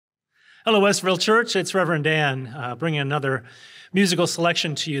Hello, Westville Church. It's Reverend Dan bringing another musical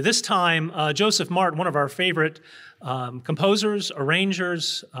selection to you. This time, Joseph Martin, one of our favorite composers,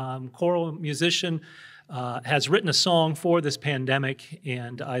 arrangers, choral musician, has written a song for this pandemic,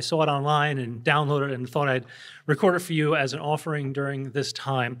 and I saw it online and downloaded it and thought I'd record it for you as an offering during this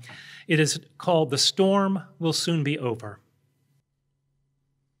time. It is called "The Storm Will Soon Be Over."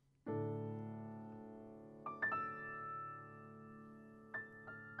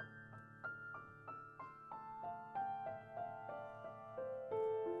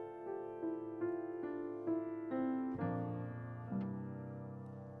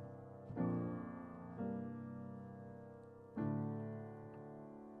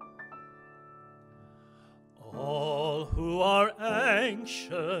 All who are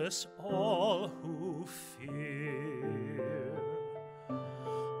anxious, all who fear,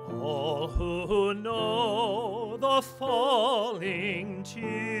 all who know the falling tear,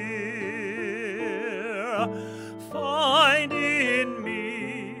 find in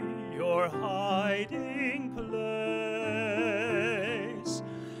me your hiding place,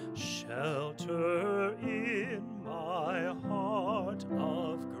 shelter in my heart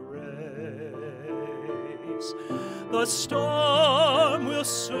of grace. The storm will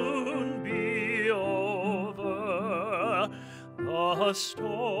soon be over. The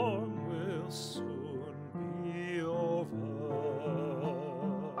storm will soon be over.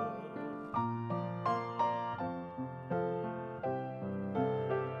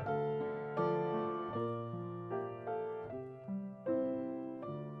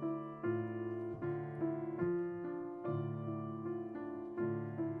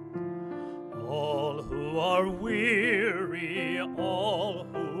 All who are weary, all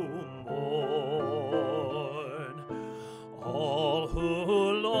who mourn, all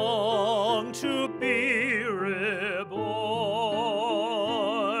who long to be reborn,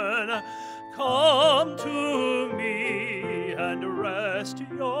 come to me and rest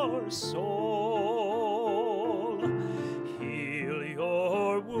your soul. Heal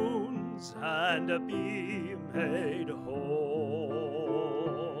your wounds and be made whole.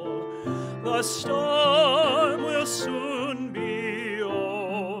 The storm will soon be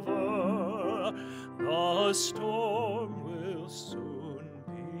over. The storm will soon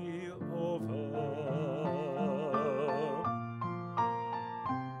be over.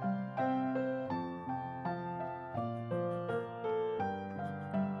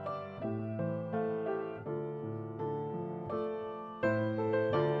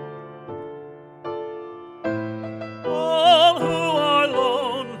 All who are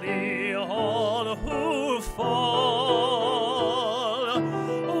lonely, all who fall,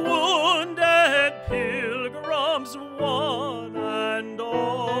 wounded pilgrims one and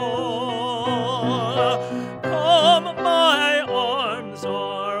all, come, my arms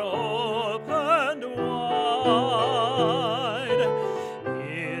are opened wide,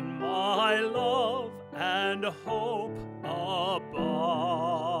 in my love and hope abide.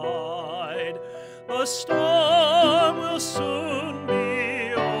 The storm